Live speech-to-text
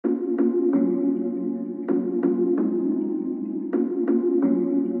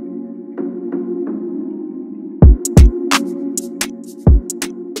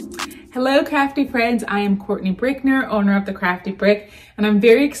Hello Crafty friends, I am Courtney Brickner, owner of the Crafty Brick, and I'm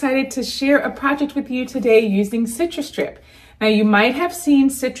very excited to share a project with you today using Citristrip. Now you might have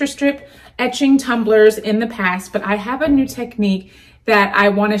seen Citristrip etching tumblers in the past, but I have a new technique that I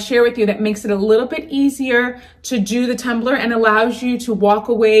want to share with you that makes it a little bit easier to do the tumbler and allows you to walk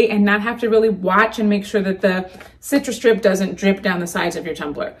away and not have to really watch and make sure that the Citristrip doesn't drip down the sides of your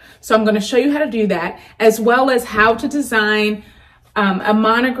tumbler. So I'm going to show you how to do that, as well as how to design a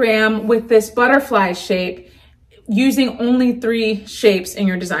monogram with this butterfly shape using only 3 shapes in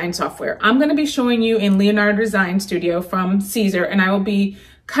your design software. I'm going to be showing you in Leonardo Design Studio from Caesar, and I will be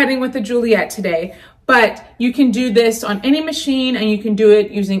cutting with the Juliet today. But you can do this on any machine and you can do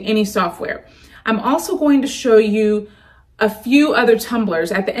it using any software. I'm also going to show you a few other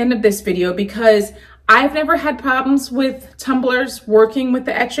tumblers at the end of this video because I've never had problems with tumblers working with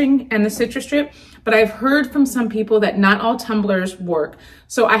the etching and the Citristrip, but I've heard from some people that not all tumblers work.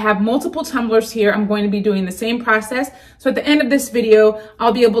 So I have multiple tumblers here. I'm going to be doing the same process. So at the end of this video,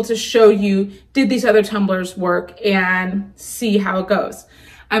 I'll be able to show you, did these other tumblers work, and see how it goes.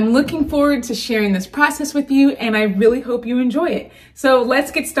 I'm looking forward to sharing this process with you, and I really hope you enjoy it. So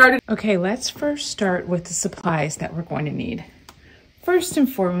let's get started. Okay, let's first start with the supplies that we're going to need. First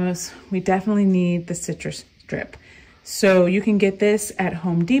and foremost, we definitely need the Citristrip. So you can get this at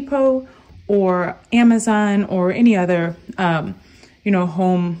Home Depot or Amazon or any other,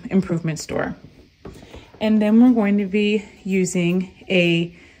 home improvement store. And then we're going to be using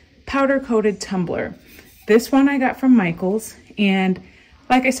a powder-coated tumbler. This one I got from Michael's, and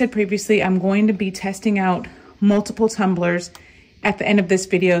like I said previously, I'm going to be testing out multiple tumblers at the end of this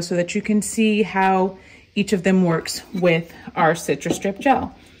video so that you can see how each of them works with our Citristrip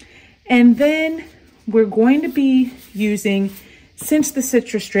gel. And then we're going to be using, since the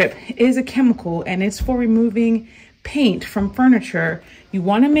Citristrip is a chemical and it's for removing paint from furniture, you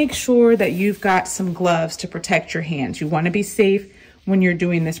want to make sure that you've got some gloves to protect your hands. You want to be safe when you're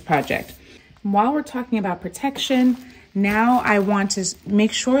doing this project. And while we're talking about protection, now I want to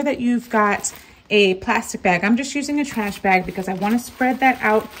make sure that you've got a plastic bag. I'm just using a trash bag because I want to spread that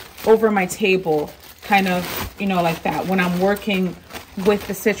out over my table, kind of, like that when I'm working with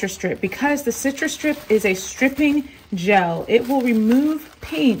the Citristrip. Because the Citristrip is a stripping gel, it will remove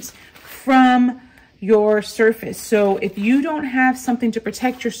paint from your surface. So if you don't have something to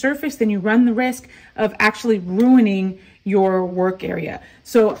protect your surface, then you run the risk of actually ruining your work area.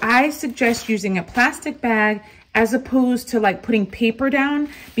 So I suggest using a plastic bag as opposed to like putting paper down,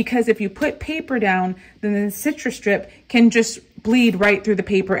 because if you put paper down, then the Citristrip can just bleed right through the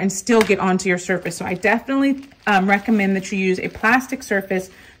paper and still get onto your surface. So I definitely recommend that you use a plastic surface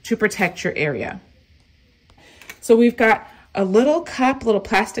to protect your area. So we've got a little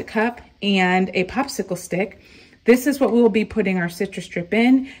plastic cup and a popsicle stick. This is what we will be putting our Citristrip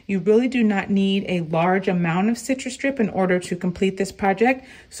in. You really do not need a large amount of Citristrip in order to complete this project.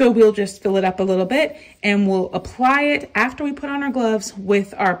 So we'll just fill it up a little bit and we'll apply it after we put on our gloves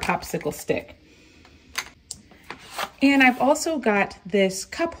with our popsicle stick. And I've also got this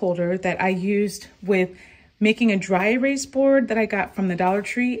cup holder that I used with making a dry erase board that I got from the Dollar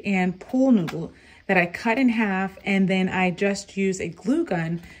Tree and pool noodle that I cut in half, and then I just use a glue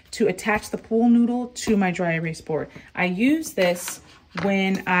gun to attach the pool noodle to my dry erase board. I use this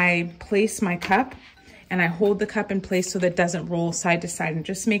when I place my cup, and I hold the cup in place so that it doesn't roll side to side, and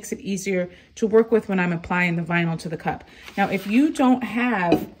just makes it easier to work with when I'm applying the vinyl to the cup. Now, if you don't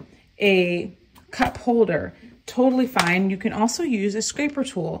have a cup holder, totally fine. You can also use a scraper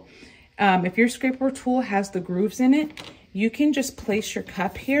tool. If your scraper tool has the grooves in it, you can just place your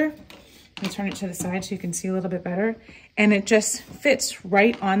cup here and turn it to the side so you can see a little bit better. And it just fits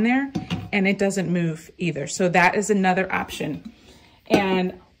right on there and it doesn't move either. So that is another option.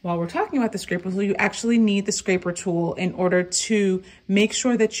 And while we're talking about the scraper tool, you actually need the scraper tool in order to make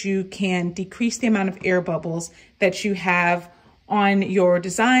sure that you can decrease the amount of air bubbles that you have on your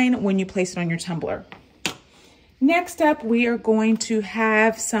design when you place it on your tumbler. Next up, we are going to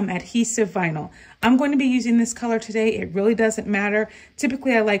have some adhesive vinyl. I'm going to be using this color today. It really doesn't matter.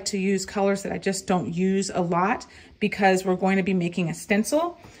 Typically, I like to use colors that I just don't use a lot because we're going to be making a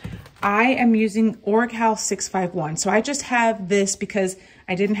stencil. I am using Oracal 651. So I just have this because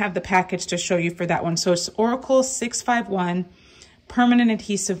I didn't have the package to show you for that one. So it's Oracal 651 permanent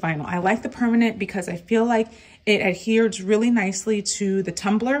adhesive vinyl. I like the permanent because I feel like it adheres really nicely to the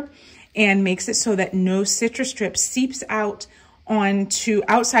tumbler and makes it so that no Citristrip seeps out onto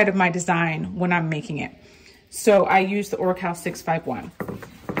outside of my design when I'm making it. So I use the Oracal 651.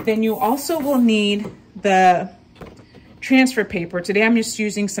 Then you also will need the transfer paper. Today I'm just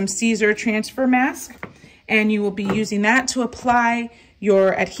using some Caesar transfer mask, and you will be using that to apply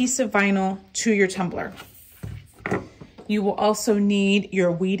your adhesive vinyl to your tumbler. You will also need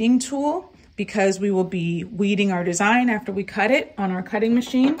your weeding tool because we will be weeding our design after we cut it on our cutting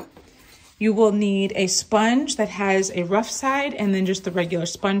machine. You will need a sponge that has a rough side and then just the regular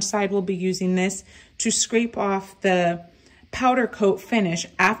sponge side. We'll be using this to scrape off the powder coat finish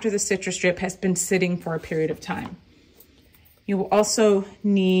after the Citristrip has been sitting for a period of time. You will also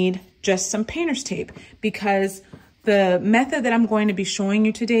need just some painter's tape because the method that I'm going to be showing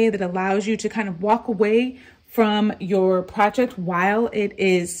you today that allows you to kind of walk away from your project while it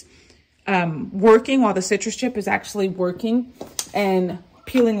is working, while the Citristrip is actually working and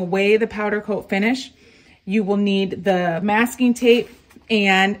peeling away the powder coat finish. You will need the masking tape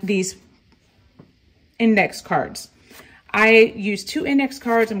and these index cards. I use 2 index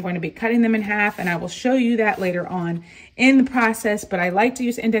cards. I'm going to be cutting them in half and I will show you that later on in the process, but I like to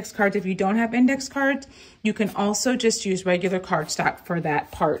use index cards. If you don't have index cards, you can also just use regular cardstock for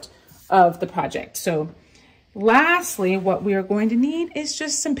that part of the project. So lastly, what we are going to need is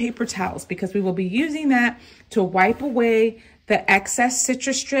just some paper towels because we will be using that to wipe away the excess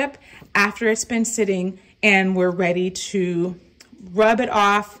Citristrip after it's been sitting and we're ready to rub it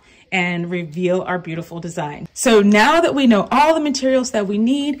off and reveal our beautiful design. So now that we know all the materials that we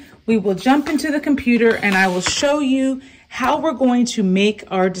need, we will jump into the computer and I will show you how we're going to make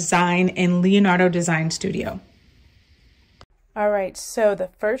our design in Leonardo Design Studio. All right, so the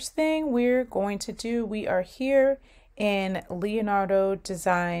first thing we're going to do, we are here in Leonardo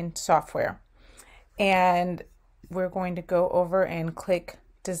Design software and we're going to go over and click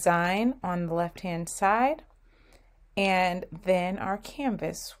design on the left hand side and then our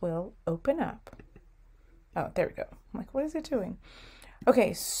canvas will open up. Oh, there we go. I'm like, what is it doing?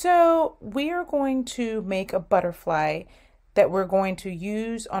 Okay, so we are going to make a butterfly that we're going to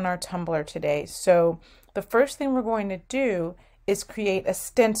use on our tumbler today. So the first thing we're going to do is create a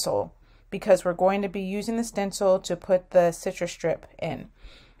stencil because we're going to be using the stencil to put the Citristrip in.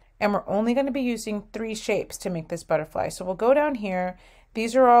 And we're only going to be using 3 shapes to make this butterfly. So we'll go down here.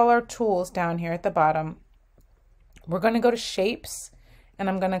 These are all our tools down here at the bottom. We're going to go to shapes and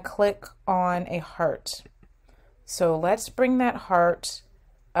I'm going to click on a heart. So let's bring that heart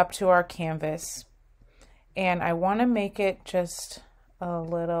up to our canvas. And I want to make it just a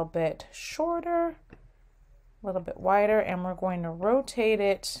little bit shorter, a little bit wider, and we're going to rotate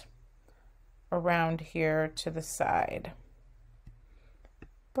it around here to the side.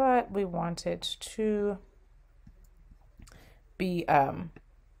 But we want it to be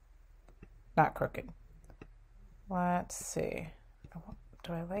not crooked. Let's see.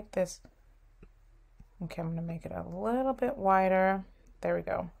 Do I like this? Okay, I'm going to make it a little bit wider. There we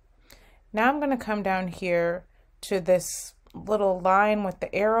go. Now I'm going to come down here to this little line with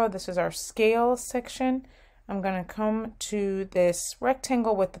the arrow. This is our scale section. I'm going to come to this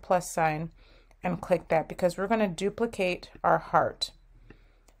rectangle with the plus sign and click that because we're going to duplicate our heart.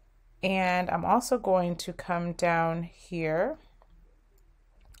 And I'm also going to come down here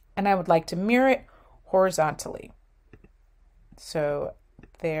and I would like to mirror it horizontally. So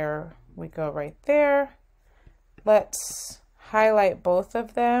there we go right there. Let's highlight both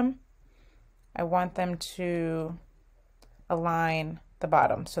of them. I want them to align the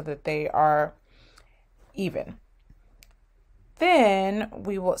bottom so that they are even. Then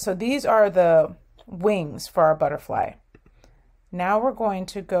we will, so these are the wings for our butterfly. Now we're going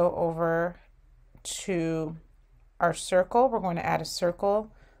to go over to our circle. We're going to add a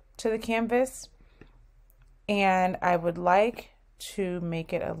circle to the canvas. And I would like to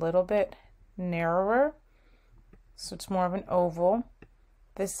make it a little bit narrower. So it's more of an oval.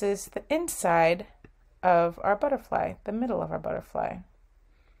 This is the inside of our butterfly, the middle of our butterfly.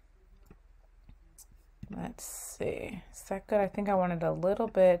 Let's see, is that good? I think I want it a little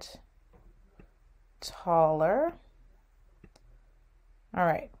bit taller. All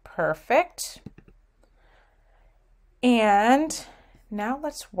right, perfect. And now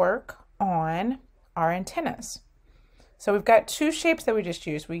let's work on our antennas. So we've got 2 shapes that we just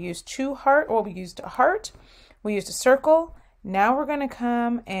used. We used 2 heart, or we used a heart, we used a circle. Now we're going to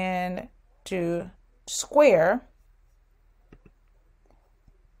come and do square.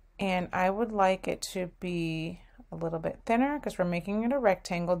 And I would like it to be a little bit thinner because we're making it a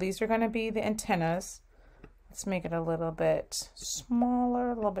rectangle. These are going to be the antennas. Let's make it a little bit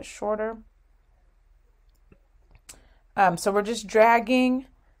smaller, a little bit shorter. So we're just dragging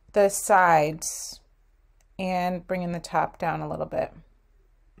the sides and bringing the top down a little bit.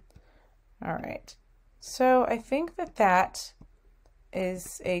 All right. So I think that that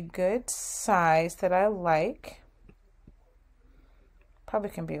is a good size that I like. Probably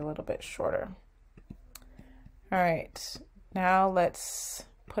can be a little bit shorter. All right. Now let's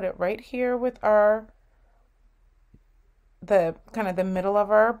put it right here with our, the middle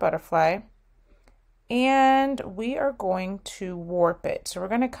of our butterfly. And we are going to warp it. So we're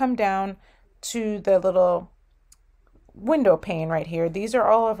going to come down to the little window pane right here. These are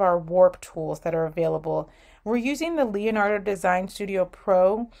all of our warp tools that are available. We're using the Leonardo Design Studio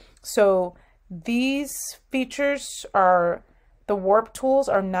Pro. So these features are, the warp tools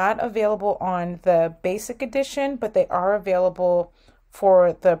are not available on the basic edition, but they are available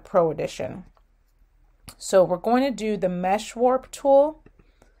for the Pro edition. So we're going to do the mesh warp tool,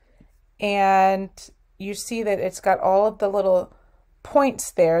 and you see that it's got all of the little points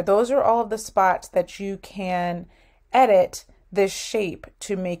there. Those are all of the spots that you can edit this shape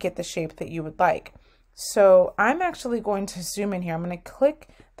to make it the shape that you would like. So I'm actually going to zoom in here. I'm going to click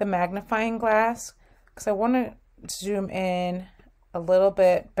the magnifying glass because I want to zoom in a little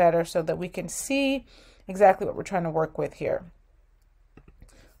bit better so that we can see exactly what we're trying to work with here.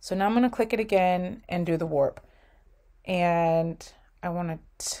 So now I'm going to click it again and do the warp. And I want to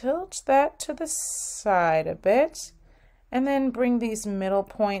tilt that to the side a bit and then bring these middle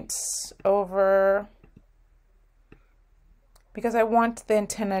points over because I want the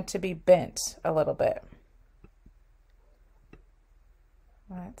antenna to be bent a little bit.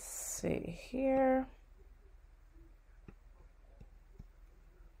 Let's see here.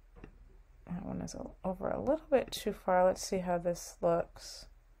 That one is over a little bit too far. Let's see how this looks.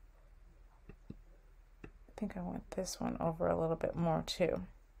 I think I want this one over a little bit more too.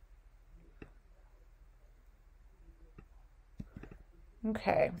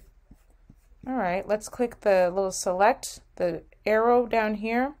 Okay. All right, let's click the little select, the arrow down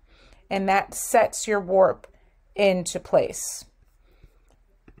here, and that sets your warp into place.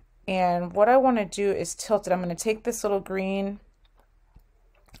 And what I want to do is tilt it. I'm going to take this little green,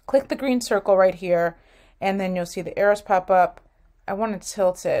 click the green circle right here, and then you'll see the arrows pop up. I want to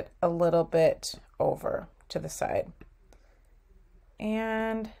tilt it a little bit over to the side.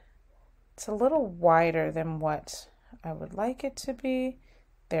 And it's a little wider than what I would like it to be.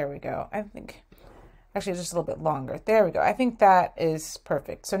 There we go. I think actually just a little bit longer. There we go. I think that is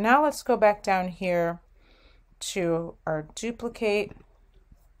perfect. So now let's go back down here to our duplicate.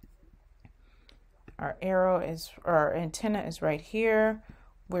 Our arrow is, or our antenna is right here.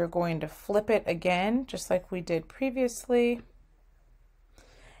 We're going to flip it again, just like we did previously.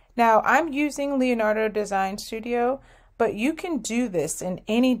 Now I'm using Leonardo Design Studio, but you can do this in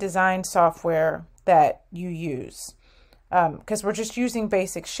any design software that you use. Because we're just using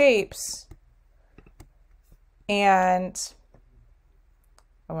basic shapes, and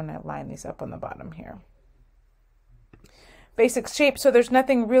I want to line these up on the bottom here. Basic shapes, so there's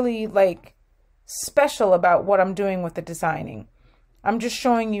nothing really like special about what I'm doing with the designing. I'm just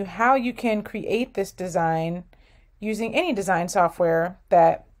showing you how you can create this design using any design software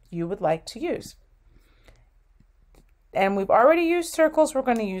that you would like to use. And we've already used circles. We're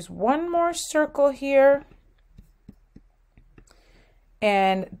going to use one more circle here.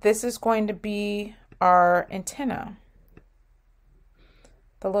 And this is going to be our antenna,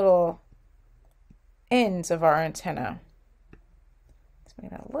 the little ends of our antenna. Let's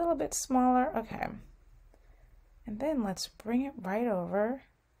make it a little bit smaller. Okay. And then let's bring it right over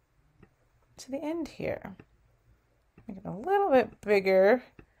to the end here. Make it a little bit bigger.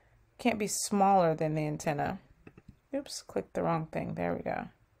 Can't be smaller than the antenna. Oops, clicked the wrong thing. There we go.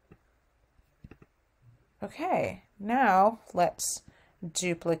 Okay, now let's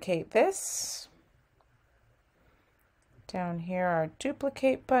duplicate this. Down here, our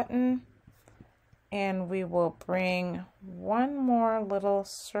duplicate button, and we will bring one more little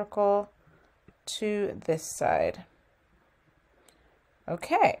circle to this side.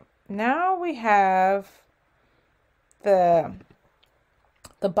 Okay, now we have the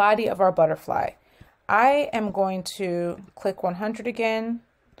body of our butterfly. I am going to click 100 again.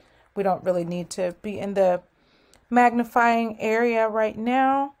 We don't really need to be in the magnifying area right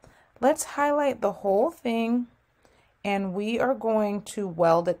now. Let's highlight the whole thing, and we are going to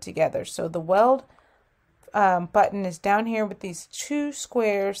weld it together. So the weld button is down here with these two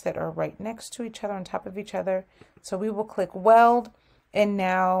squares that are right next to each other, on top of each other. So we will click weld, and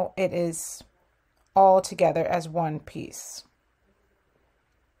now it is all together as one piece.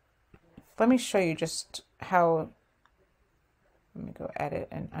 Let me show you just how, let me go edit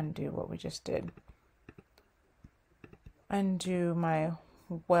and undo what we just did. Undo my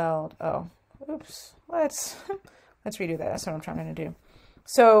weld. Oh, oops. Let's redo that. That's what I'm trying to do.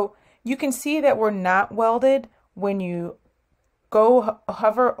 So you can see that we're not welded. When you go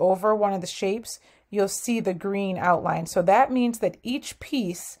hover over one of the shapes, you'll see the green outline. So that means that each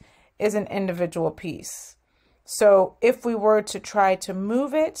piece is an individual piece. So if we were to try to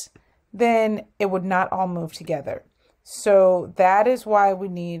move it, then it would not all move together. So that is why we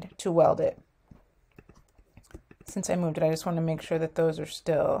need to weld it. Since I moved it, I just want to make sure that those are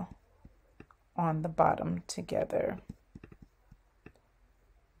still on the bottom together.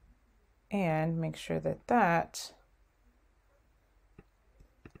 And make sure that that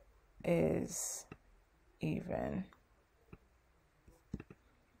is even.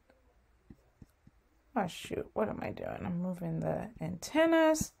 Oh shoot, what am I doing? I'm moving the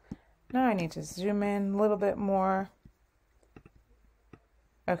antennas. Now I need to zoom in a little bit more.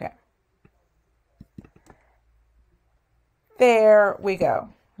 Okay. There we go.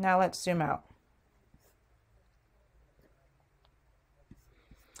 Now let's zoom out.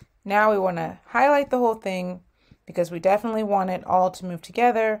 Now we want to highlight the whole thing because we definitely want it all to move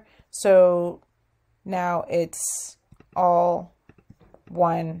together. So now it's all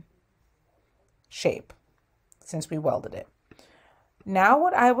one shape since we welded it. Now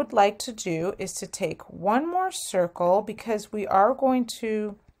what I would like to do is to take one more circle because we are going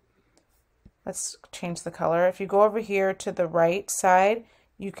to, let's change the color. If you go over here to the right side,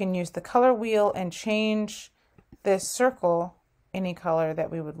 you can use the color wheel and change this circle any color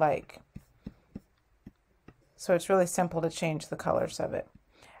that we would like. So it's really simple to change the colors of it.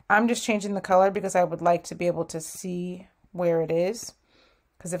 I'm just changing the color because I would like to be able to see where it is.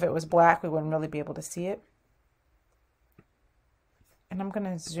 Because if it was black, we wouldn't really be able to see it. And I'm going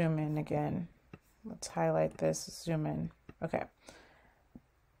to zoom in again. Let's highlight this, zoom in. Okay.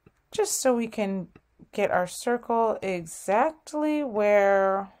 Just so we can get our circle exactly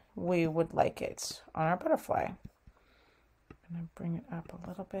where we would like it on our butterfly. I'm going to bring it up a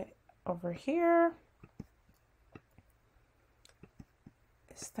little bit over here.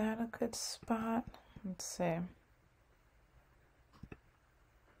 Is that a good spot? Let's see.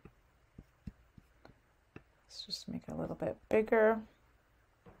 Let's just make it a little bit bigger.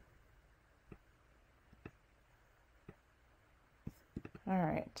 All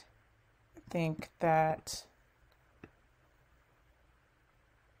right. I think that.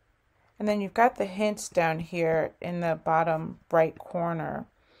 And then you've got the hints down here in the bottom right corner.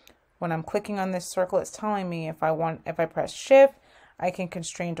 When I'm clicking on this circle, it's telling me if I press shift, I can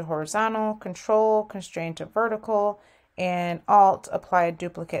constrain to horizontal, control, constrain to vertical, and alt, apply a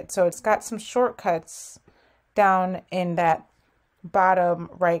duplicate. So it's got some shortcuts down in that bottom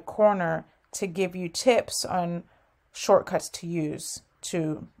right corner to give you tips on shortcuts to use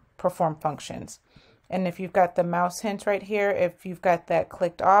to perform functions. And if you've got the mouse hint right here, if you've got that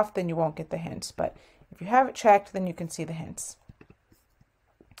clicked off, then you won't get the hints. But if you have it checked, then you can see the hints.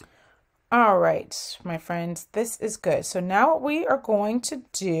 All right, my friends, this is good. So now what we are going to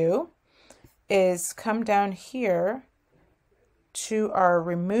do is come down here to our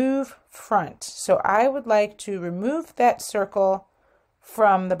remove front. So I would like to remove that circle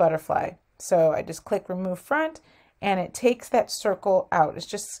from the butterfly. So I just click remove front and it takes that circle out. It's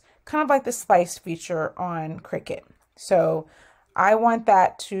just kind of like the slice feature on Cricut. So I want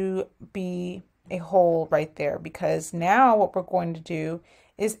that to be a hole right there because now what we're going to do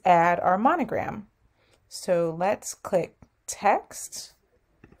is add our monogram. So let's click text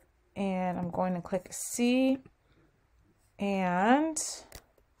and I'm going to click C and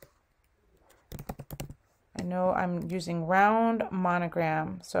I know I'm using round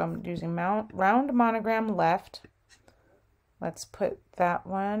monogram. So I'm using round monogram left. Let's put that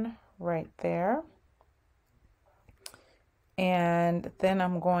one right there. And then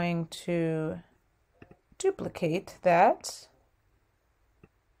I'm going to duplicate that.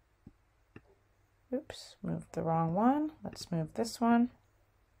 Oops, moved the wrong one. Let's move this one.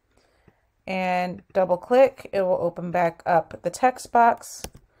 And double click, it will open back up the text box.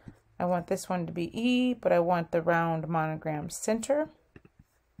 I want this one to be E, but I want the round monogram center.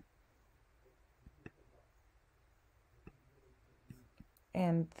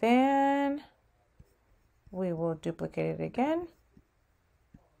 And then we will duplicate it again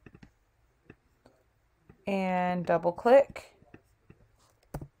and double click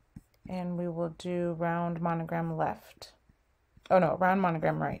and we will do round monogram left. Oh no, round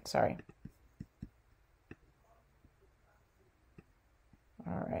monogram right, sorry.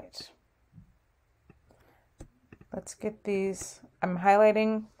 All right. Let's get these. I'm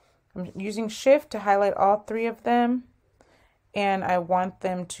using shift to highlight all three of them. And I want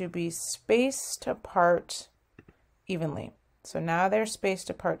them to be spaced apart evenly. So now they're spaced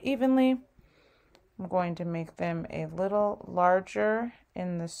apart evenly. I'm going to make them a little larger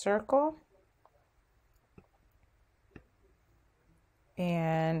in the circle.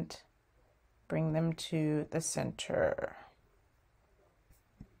 And bring them to the center.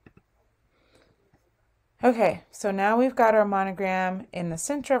 Okay, so now we've got our monogram in the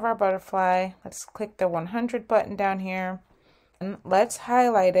center of our butterfly. Let's click the 100 button down here. And let's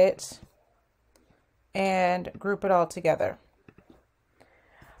highlight it and group it all together.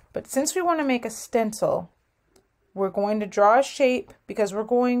 But since we want to make a stencil, we're going to draw a shape because we're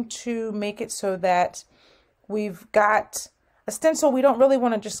going to make it so that we've got a stencil. We don't really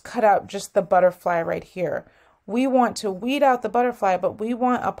want to just cut out just the butterfly right here. We want to weed out the butterfly, but we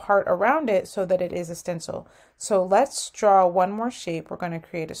want a part around it so that it is a stencil. So let's draw one more shape. We're going to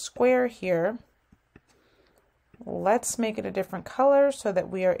create a square here. Let's make it a different color so that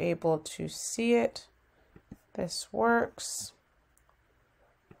we are able to see it. This works.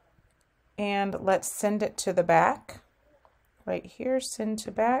 And let's send it to the back. Right here, send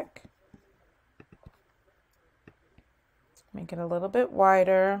to back. Make it a little bit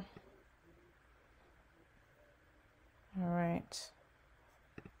wider. All right.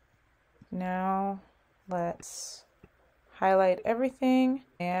 Now let's highlight everything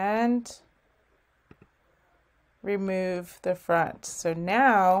and remove the front. So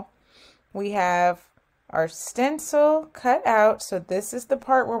now we have our stencil cut out. So this is the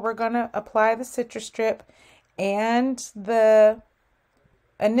part where we're going to apply the Citristrip and the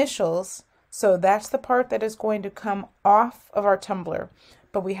initials. So that's the part that is going to come off of our tumbler.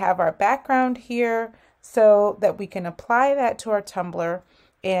 But we have our background here so that we can apply that to our tumbler,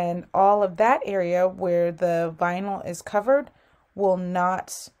 and all of that area where the vinyl is covered will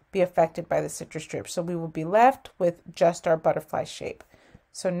not be affected by the Citristrip. So we will be left with just our butterfly shape.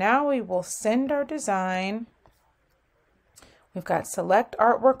 So now we will send our design. We've got select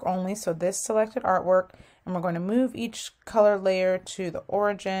artwork only, so this selected artwork, and we're going to move each color layer to the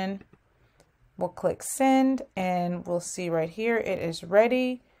origin. We'll click send, and we'll see right here it is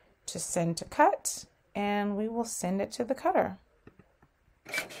ready to send to cut, and we will send it to the cutter.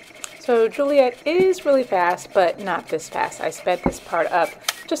 So Juliet is really fast, but not this fast. I sped this part up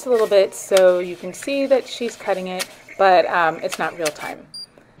just a little bit so you can see that she's cutting it, but it's not real time.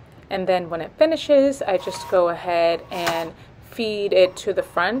 And then when it finishes, I just go ahead and feed it to the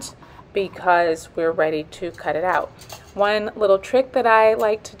front because we're ready to cut it out. One little trick that I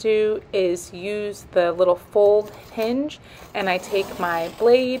like to do is use the little fold hinge, and I take my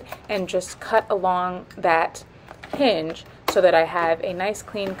blade and just cut along that hinge so that I have a nice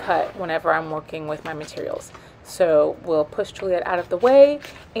clean cut whenever I'm working with my materials. So we'll push Juliet out of the way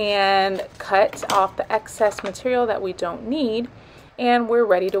and cut off the excess material that we don't need, and we're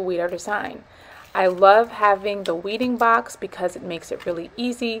ready to weed our design. I love having the weeding box because it makes it really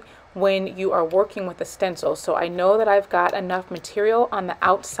easy when you are working with a stencil. So I know that I've got enough material on the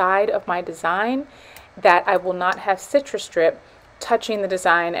outside of my design that I will not have Citristrip touching the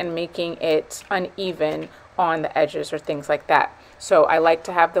design and making it uneven on the edges or things like that. So I like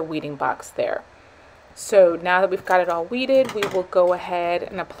to have the weeding box there. So now that we've got it all weeded, we will go ahead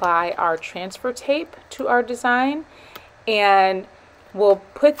and apply our transfer tape to our design, and we'll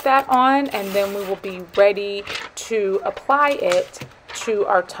put that on, and then we will be ready to apply it to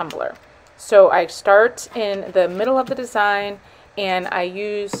our tumbler. So I start in the middle of the design, and I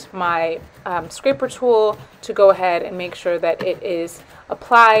use my scraper tool to go ahead and make sure that it is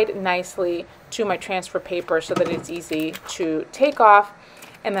applied nicely to my transfer paper so that it's easy to take off.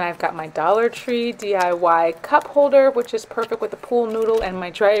 And then I've got my Dollar Tree DIY cup holder, which is perfect with the pool noodle and my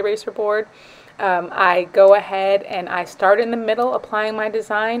dry eraser board. I go ahead and I start in the middle applying my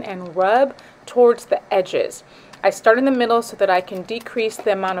design and rub towards the edges. I start in the middle so that I can decrease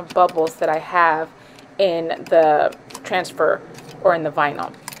the amount of bubbles that I have in the transfer or in the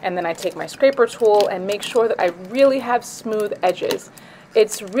vinyl. And then I take my scraper tool and make sure that I really have smooth edges.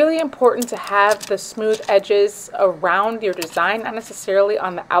 It's really important to have the smooth edges around your design, not necessarily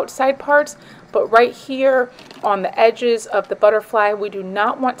on the outside parts, but right here on the edges of the butterfly. We do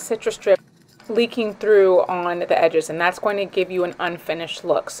not want Citristrip leaking through on the edges, and that's going to give you an unfinished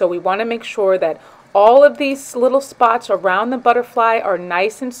look. So we want to make sure that all of these little spots around the butterfly are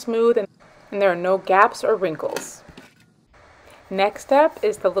nice and smooth, and there are no gaps or wrinkles. Next up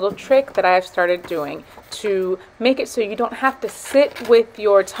is the little trick that I've started doing to make it so you don't have to sit with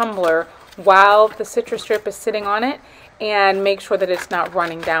your tumbler while the Citristrip is sitting on it, and make sure that it's not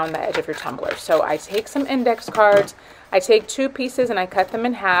running down the edge of your tumbler. So I take some index cards, I take 2 pieces and I cut them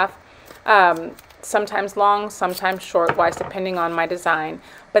in half, sometimes long, sometimes short-wise, depending on my design.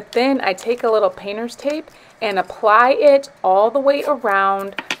 But then I take a little painter's tape and apply it all the way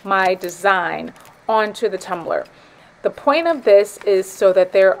around my design onto the tumbler. The point of this is so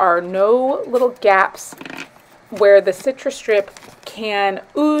that there are no little gaps where the Citristrip can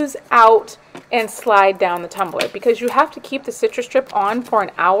ooze out and slide down the tumbler, because you have to keep the Citristrip on for an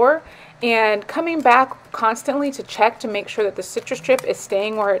hour, and coming back constantly to check to make sure that the Citristrip is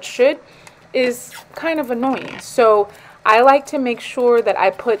staying where it should is kind of annoying. So I like to make sure that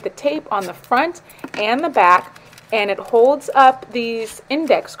I put the tape on the front and the back, and it holds up these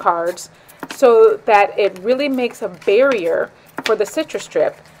index cards so that it really makes a barrier for the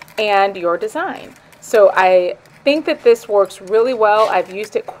Citristrip and your design. So I think that this works really well. I've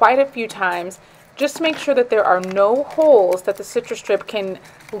used it quite a few times. Just make sure that there are no holes that the Citristrip can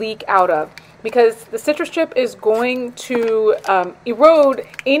leak out of, because the Citristrip is going to erode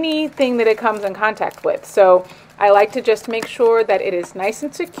anything that it comes in contact with. So I like to just make sure that it is nice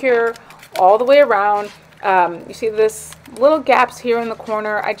and secure all the way around. You see this little gaps here in the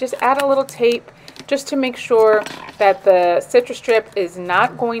corner. I just add a little tape just to make sure that the Citristrip is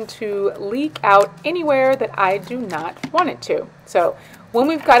not going to leak out anywhere that I do not want it to. So when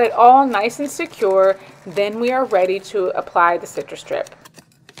we've got it all nice and secure, then we are ready to apply the Citristrip.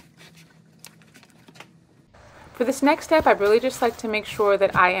 For this next step, I really just like to make sure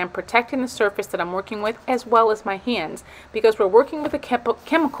that I am protecting the surface that I'm working with as well as my hands, because we're working with a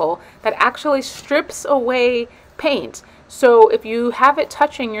chemical that actually strips away paint. So if you have it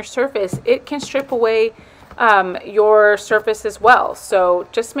touching your surface, it can strip away your surface as well. So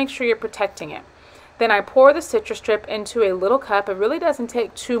just make sure you're protecting it. Then I pour the Citristrip into a little cup. It really doesn't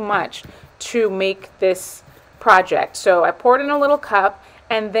take too much to make this project. So I pour it in a little cup,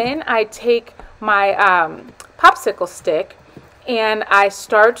 and then I take my popsicle stick and I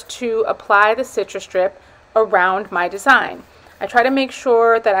start to apply the Citristrip around my design. I try to make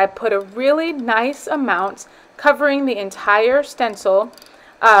sure that I put a really nice amount covering the entire stencil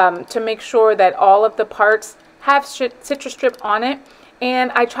to make sure that all of the parts have Citristrip on it.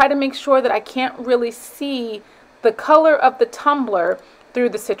 And I try to make sure that I can't really see the color of the tumbler through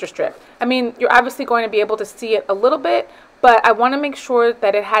the Citristrip. I mean, you're obviously going to be able to see it a little bit, but I want to make sure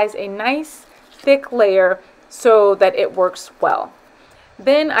that it has a nice thick layer so that it works well.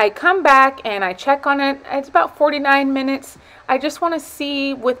 Then I come back and I check on it. It's about 49 minutes. I just want to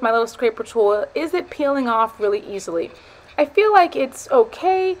see with my little scraper tool, is it peeling off really easily? I feel like it's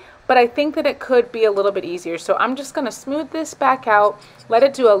okay, but I think that it could be a little bit easier. So I'm just going to smooth this back out, let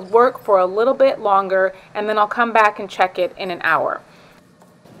it do a work for a little bit longer, and then I'll come back and check it in an hour.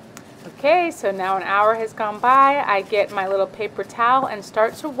 Okay, so now an hour has gone by. I get my little paper towel and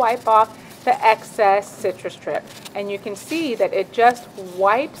start to wipe off the excess Citristrip. And you can see that it just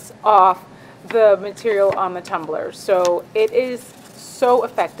wipes off the material on the tumbler. So it is so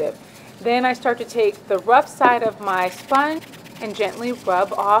effective. Then I start to take the rough side of my sponge and gently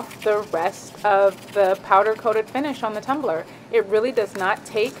rub off the rest of the powder coated finish on the tumbler. It really does not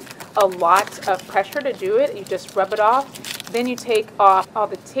take a lot of pressure to do it. You just rub it off. Then you take off all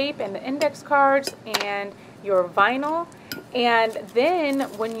the tape and the index cards and your vinyl. And then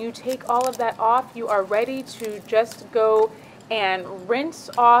when you take all of that off, you are ready to just go and rinse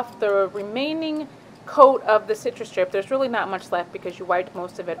off the remaining coat of the Citristrip. There's really not much left because you wiped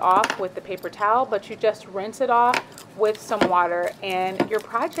most of it off with the paper towel, but you just rinse it off with some water and your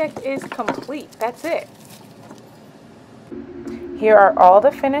project is complete. That's it. Here are all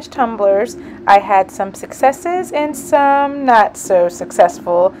the finished tumblers. I had some successes and some not so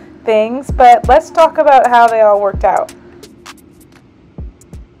successful things, but let's talk about how they all worked out.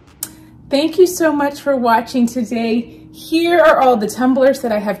 Thank you so much for watching today. Here are all the tumblers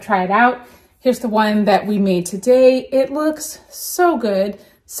that I have tried out. Here's the one that we made today. It looks so good,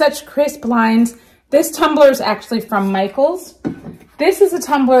 such crisp lines. This tumbler is actually from Michael's. This is a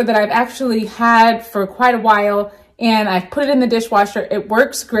tumbler that I've actually had for quite a while, and I've put it in the dishwasher. It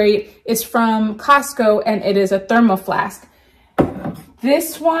works great. It's from Costco, and it is a thermo flask.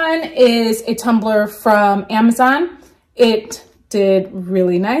 This one is a tumbler from Amazon. It did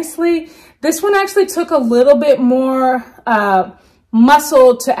really nicely. This one actually took a little bit more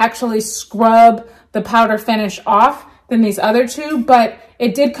muscle to actually scrub the powder finish off than these other two, but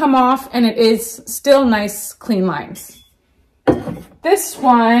it did come off and it is still nice, clean lines. This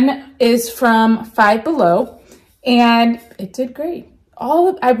one is from Five Below and it did great.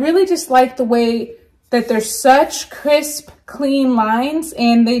 I really just like the way that there's such crisp, clean lines,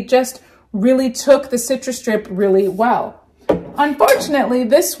 and they just really took the Citristrip really well. Unfortunately,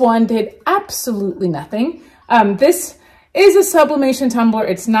 this one did absolutely nothing. This is a sublimation tumbler.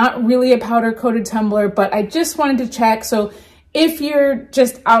 It's not really a powder coated tumbler, but I just wanted to check. So if you're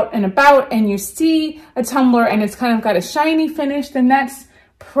just out and about and you see a tumbler and it's kind of got a shiny finish, then that's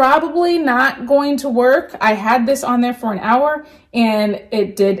probably not going to work. I had this on there for an hour and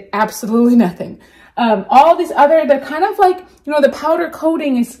it did absolutely nothing. All these other, they're kind of like, you know, the powder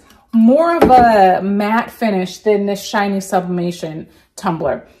coating is more of a matte finish than this shiny sublimation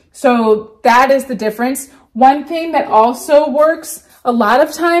tumbler. So that is the difference. One thing that also works, a lot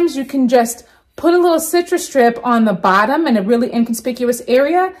of times you can just put a little Citristrip on the bottom in a really inconspicuous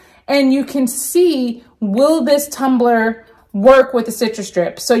area, and you can see, will this tumbler work with the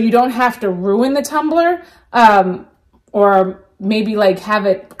Citristrip? So you don't have to ruin the tumbler or maybe like have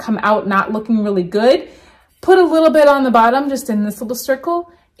it come out not looking really good. Put a little bit on the bottom, just in this little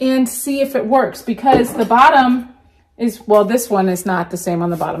circle, and see if it works, because the bottom is, well, this one is not the same on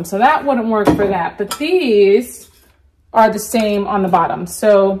the bottom, so that wouldn't work for that, but these are the same on the bottom.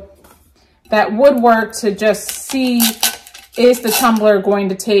 So that would work to just see, is the tumbler going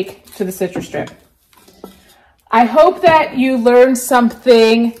to take to the Citristrip? I hope that you learned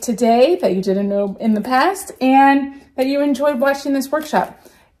something today that you didn't know in the past, and that you enjoyed watching this workshop.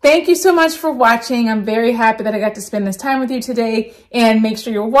 Thank you so much for watching. I'm very happy that I got to spend this time with you today, and make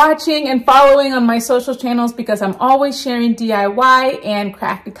sure you're watching and following on my social channels, because I'm always sharing DIY and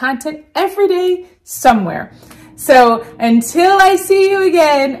crafty content every day somewhere. So until I see you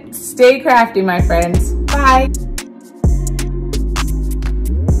again, stay crafty, my friends. Bye.